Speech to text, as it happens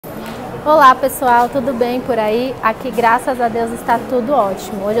Olá pessoal, tudo bem por aí? Aqui graças a Deus está tudo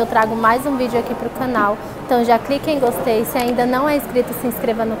ótimo. Hoje eu trago mais um vídeo aqui para o canal, então já clique em gostei, se ainda não é inscrito se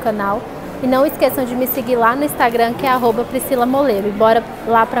inscreva no canal e não esqueçam de me seguir lá no Instagram que é @Priscila Molero e bora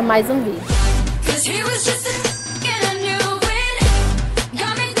lá para mais um vídeo.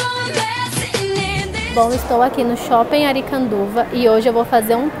 Bom, estou aqui no shopping Aricanduva e hoje eu vou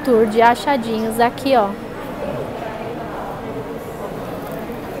fazer um tour de achadinhos aqui ó.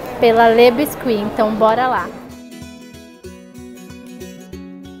 Pela Le Biscuit, então bora lá.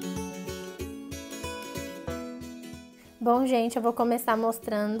 Bom, gente, eu vou começar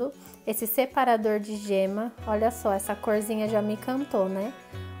mostrando esse separador de gema. Olha só, essa corzinha já me encantou, né?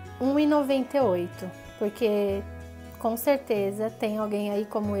 R$1,98, porque com certeza tem alguém aí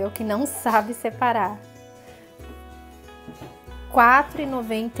como eu que não sabe separar.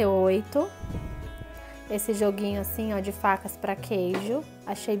 R$4,98. Esse joguinho assim, ó, de facas para queijo,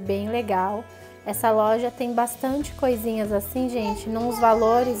 achei bem legal. Essa loja tem bastante coisinhas assim, gente, nos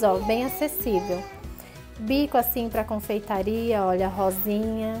valores, ó, bem acessível. Bico assim para confeitaria, olha,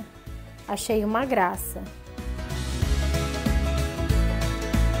 rosinha, achei uma graça.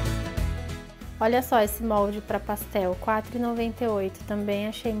 Olha só esse molde para pastel, R$4,98, também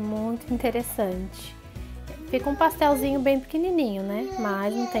achei muito interessante. Fica um pastelzinho bem pequenininho, né,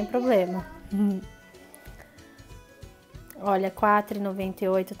 mas não tem problema. Olha,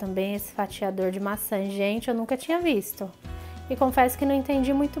 R$4,98 também esse fatiador de maçã. Gente, eu nunca tinha visto. E confesso que não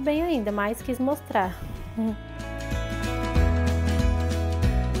entendi muito bem ainda, mas quis mostrar.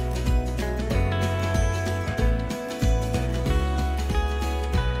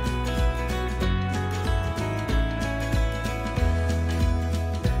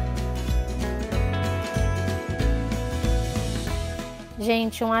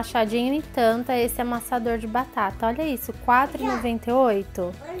 Gente, um achadinho e tanto é esse amassador de batata. Olha isso,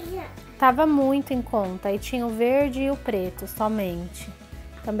 R$4,98. Tava muito em conta. E tinha o verde e o preto somente.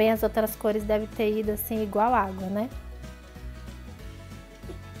 Também as outras cores devem ter ido assim igual água, né?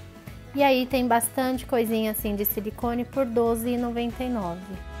 E aí tem bastante coisinha assim de silicone por R$12,99.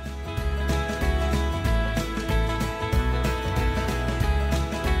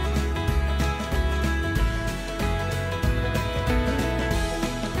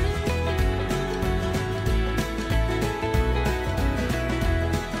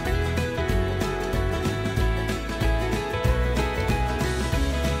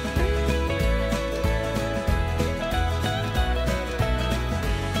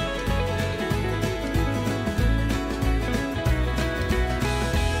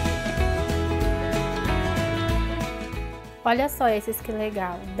 Olha só esses que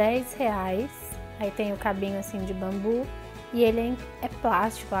legal, R$10. Aí tem o cabinho assim de bambu e ele é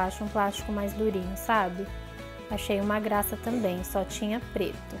plástico, eu acho um plástico mais durinho, sabe? Achei uma graça também, só tinha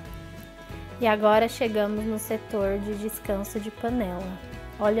preto. E agora chegamos no setor de descanso de panela.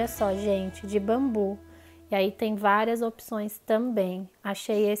 Olha só, gente, de bambu. E aí tem várias opções também.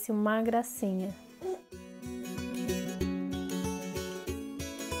 Achei esse uma gracinha.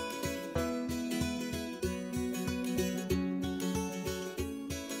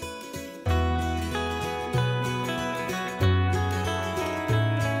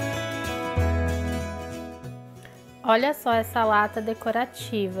 Olha só essa lata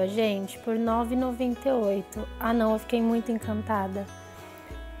decorativa, gente, por R$9,98. Ah não, eu fiquei muito encantada.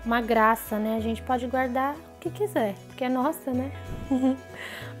 Uma graça, né? A gente pode guardar o que quiser, porque é nossa, né?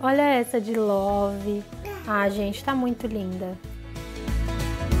 Olha essa de love. Ah, gente, tá muito linda.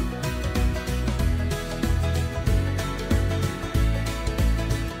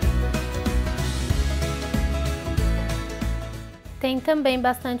 Tem também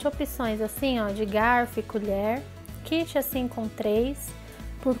bastante opções assim, ó, de garfo e colher. Kit assim com 3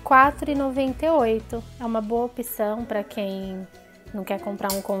 por R$4,98. É uma boa opção para quem não quer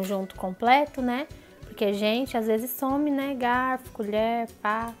comprar um conjunto completo, né? Porque, gente, às vezes some, né? Garfo, colher,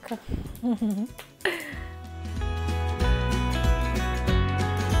 faca.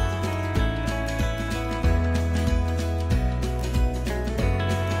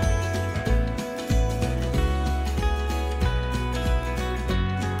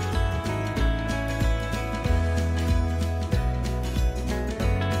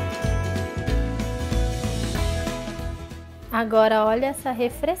 Agora, olha essa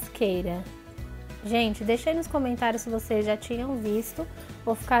refresqueira. Gente, deixa aí nos comentários se vocês já tinham visto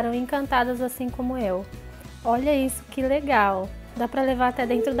ou ficaram encantadas assim como eu. Olha isso, que legal. Dá pra levar até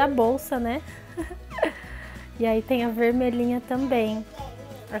dentro da bolsa, né? E aí tem a vermelhinha também.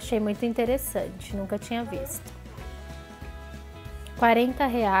 Achei muito interessante, nunca tinha visto.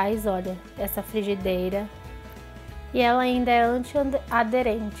 R$40, olha, essa frigideira. E ela ainda é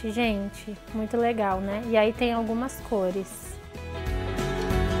anti-aderente, gente. Muito legal, né? E aí tem algumas cores.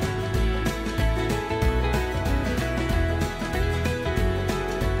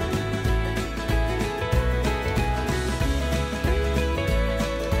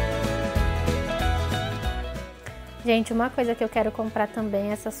 Gente, uma coisa que eu quero comprar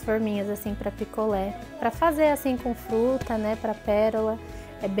também é essas forminhas assim para picolé, para fazer assim com fruta, né, para pérola,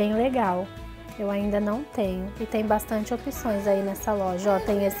 é bem legal. Eu ainda não tenho e tem bastante opções aí nessa loja, ó,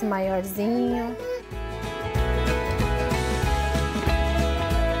 tem esse maiorzinho.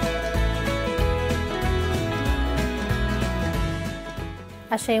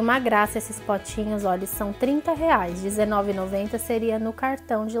 Achei uma graça esses potinhos, olha, eles são R$30, R$19,90 seria no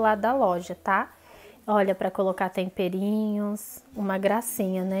cartão de lá da loja, tá? Olha, para colocar temperinhos, uma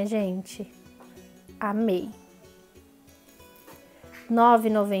gracinha, né, gente? Amei.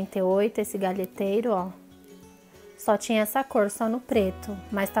 R$9,98 esse galheteiro, ó. Só tinha essa cor, só no preto,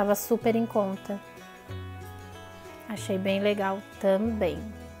 mas tava super em conta. Achei bem legal também.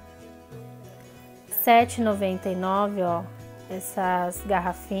 R$7,99, ó. Essas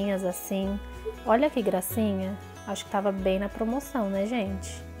garrafinhas assim. Olha que gracinha. Acho que tava bem na promoção, né,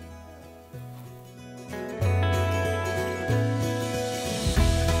 gente?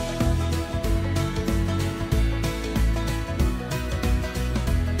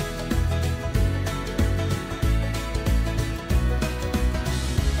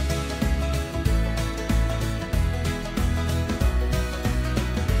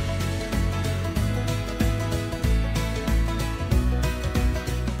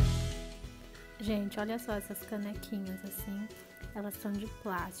 Gente, olha só essas canequinhas assim, elas são de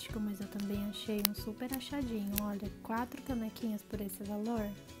plástico, mas eu também achei um super achadinho. Olha, 4 canequinhas por esse valor,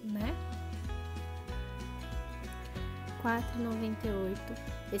 né? R$4,98.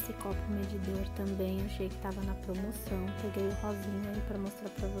 Esse copo medidor também achei que tava na promoção. Peguei o rosinha aí pra mostrar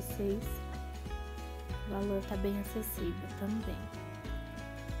pra vocês. O valor tá bem acessível também.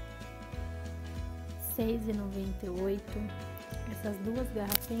 R$6,98. Essas duas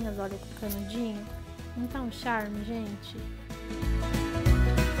garrafinhas, olha, com canudinho. Não tá um charme, gente?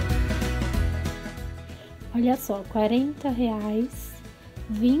 Olha só, R$40,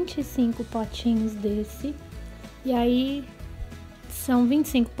 25 potinhos desse. E aí, são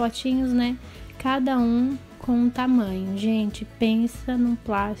 25 potinhos, né? Cada um com um tamanho. Gente, pensa num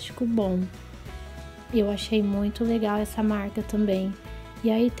plástico bom. Eu achei muito legal essa marca também. E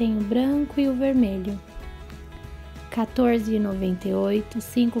aí tem o branco e o vermelho. R$14,98,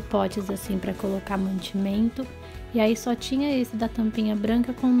 5 potes assim para colocar mantimento. E aí só tinha esse da tampinha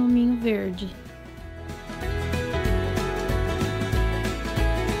branca com o nominho verde.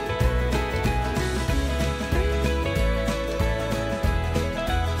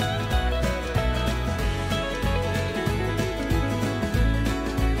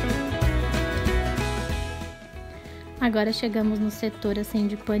 Agora chegamos no setor assim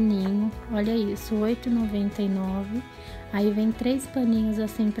de paninho, olha isso, R$8,99, aí vem 3 paninhos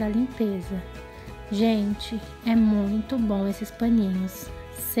assim para limpeza. Gente, é muito bom esses paninhos,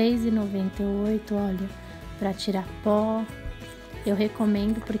 R$6,98, olha, para tirar pó, eu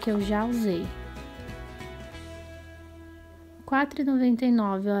recomendo porque eu já usei.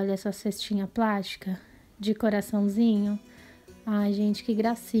 R$4,99, olha essa cestinha plástica de coraçãozinho, ai gente, que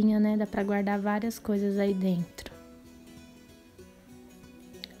gracinha, né, dá para guardar várias coisas aí dentro.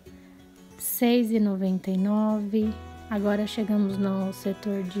 R$6,99. Agora chegamos no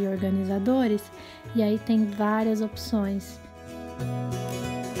setor de organizadores e aí tem várias opções.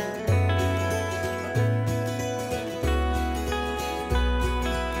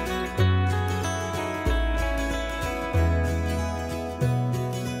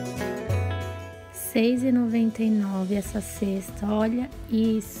 R$6,99 essa cesta, olha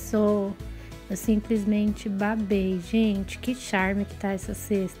isso! Eu simplesmente babei. Gente, que charme que tá essa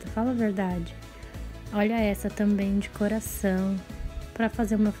cesta, fala a verdade. Olha essa também de coração, para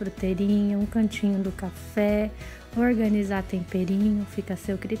fazer uma fruteirinha, um cantinho do café, organizar temperinho, fica a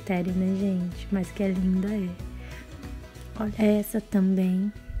seu critério, né, gente? Mas que é linda é. Olha essa também,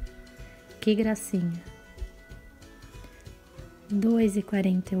 que gracinha.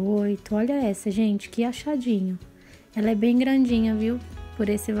 R$2,48, olha essa, gente, que achadinho. Ela é bem grandinha, viu? Por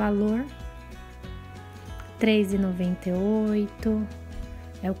esse valor. R$3,98,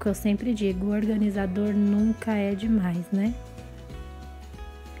 é o que eu sempre digo, o organizador nunca é demais, né?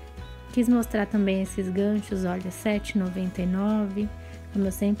 Quis mostrar também esses ganchos, olha, R$7,99, como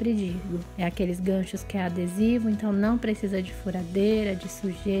eu sempre digo, é aqueles ganchos que é adesivo, então não precisa de furadeira, de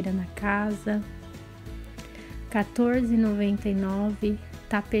sujeira na casa. R$14,99,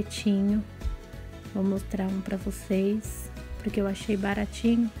 tapetinho, Vou mostrar um pra vocês, porque eu achei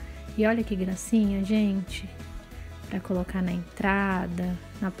baratinho. E olha que gracinha, gente. Pra colocar na entrada,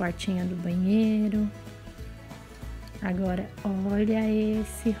 na portinha do banheiro. Agora, olha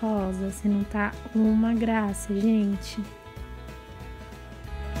esse rosa, se não tá uma graça, gente.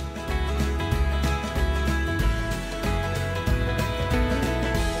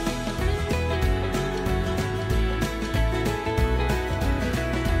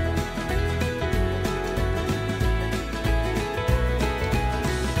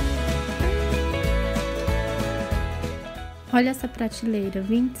 Olha essa prateleira,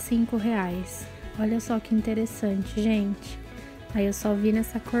 R$25. Olha só que interessante, gente. Aí eu só vi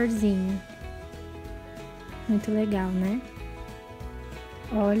nessa corzinha. Muito legal, né?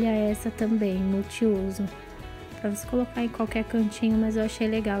 Olha essa também, multiuso. Pra você colocar em qualquer cantinho, mas eu achei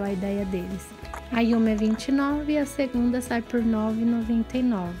legal a ideia deles. Aí uma é R$29 e a segunda sai por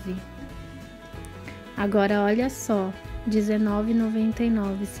R$9,99. Agora olha só,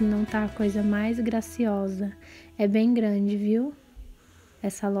 R$19,99, se não tá a coisa mais graciosa. É bem grande, viu?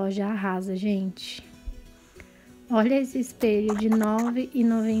 Essa loja arrasa, gente. Olha esse espelho de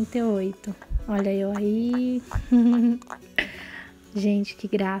R$9,98. Olha eu aí. Gente, que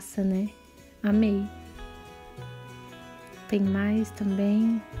graça, né? Amei. Tem mais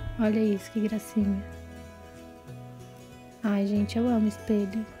também. Olha isso, que gracinha. Ai, gente, eu amo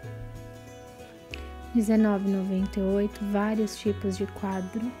espelho. R$19,98, vários tipos de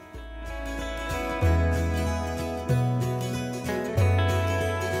quadro.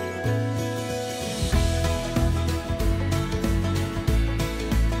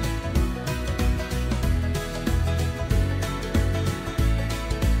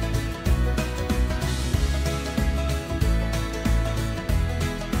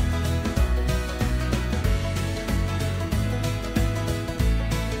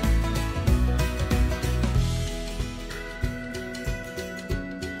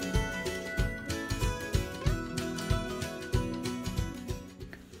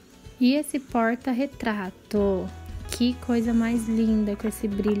 E esse porta-retrato, que coisa mais linda com esse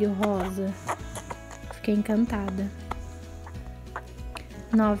brilho rosa. Fiquei encantada.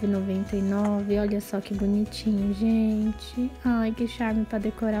 R$9,99, olha só que bonitinho, gente. Ai, que charme para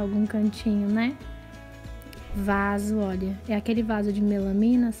decorar algum cantinho, né? Vaso, olha, é aquele vaso de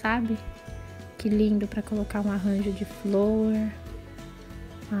melamina, sabe? Que lindo para colocar um arranjo de flor.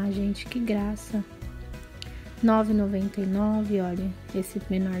 Ai, gente, que graça. R$9,99, olha, esse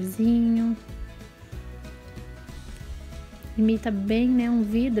menorzinho. Imita bem, né, um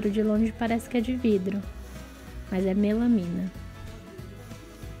vidro, de longe parece que é de vidro, mas é melamina.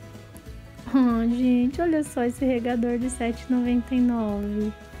 Oh, gente, olha só esse regador de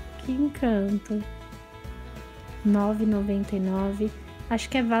R$7,99, que encanto. R$9,99, acho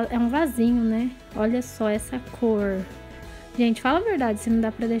que é um vasinho, né? Olha só essa cor. Gente, fala a verdade, se não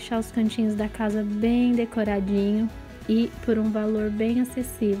dá pra deixar os cantinhos da casa bem decoradinho e por um valor bem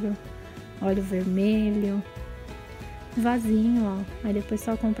acessível. Olha o vermelho, vasinho, ó. Aí depois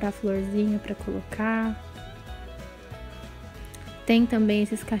só comprar a florzinha pra colocar. Tem também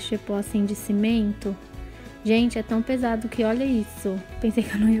esses cachepô assim de cimento. Gente, é tão pesado que olha isso. Pensei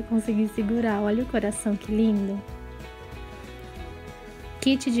que eu não ia conseguir segurar. Olha o coração, que lindo.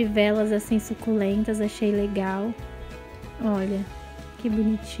 Kit de velas assim suculentas, achei legal. Olha, que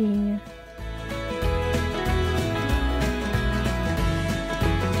bonitinha.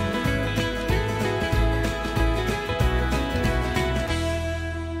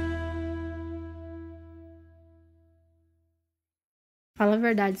 Fala a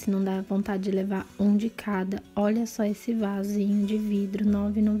verdade, se não dá vontade de levar um de cada. Olha só esse vasinho de vidro,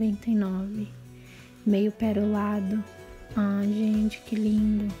 R$9,99. Meio perolado. Ai, gente, que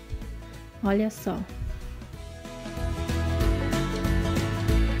lindo. Olha só.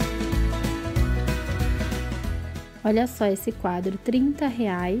 Olha só esse quadro,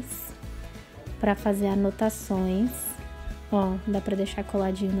 R$30 para fazer anotações. Ó, dá para deixar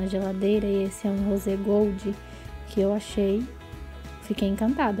coladinho na geladeira. E esse é um rosé gold que eu achei, fiquei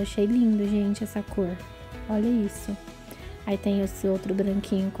encantada, achei lindo, gente, essa cor. Olha isso. Aí tem esse outro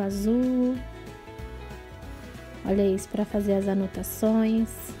branquinho com azul. Olha isso, para fazer as anotações.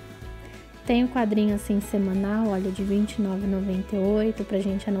 Tem um quadrinho assim semanal, olha, de R$29,98, pra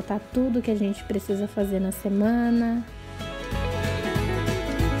gente anotar tudo que a gente precisa fazer na semana.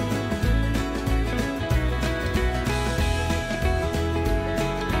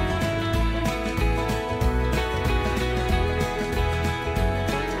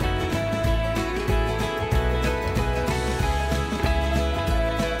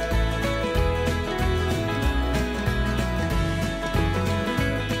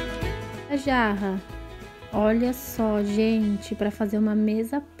 jarra. Olha só, gente, para fazer uma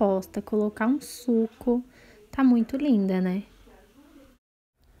mesa posta, colocar um suco, tá muito linda, né?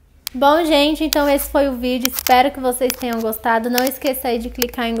 Bom, gente, então esse foi o vídeo, espero que vocês tenham gostado. Não esqueça aí de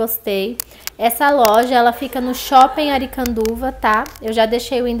clicar em gostei. Essa loja, ela fica no Shopping Aricanduva, tá? Eu já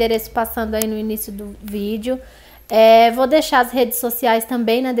deixei o endereço passando aí no início do vídeo. Vou deixar as redes sociais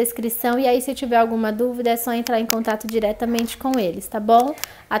também na descrição, e aí se tiver alguma dúvida é só entrar em contato diretamente com eles, tá bom?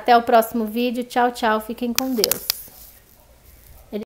 Até o próximo vídeo, tchau, tchau, fiquem com Deus.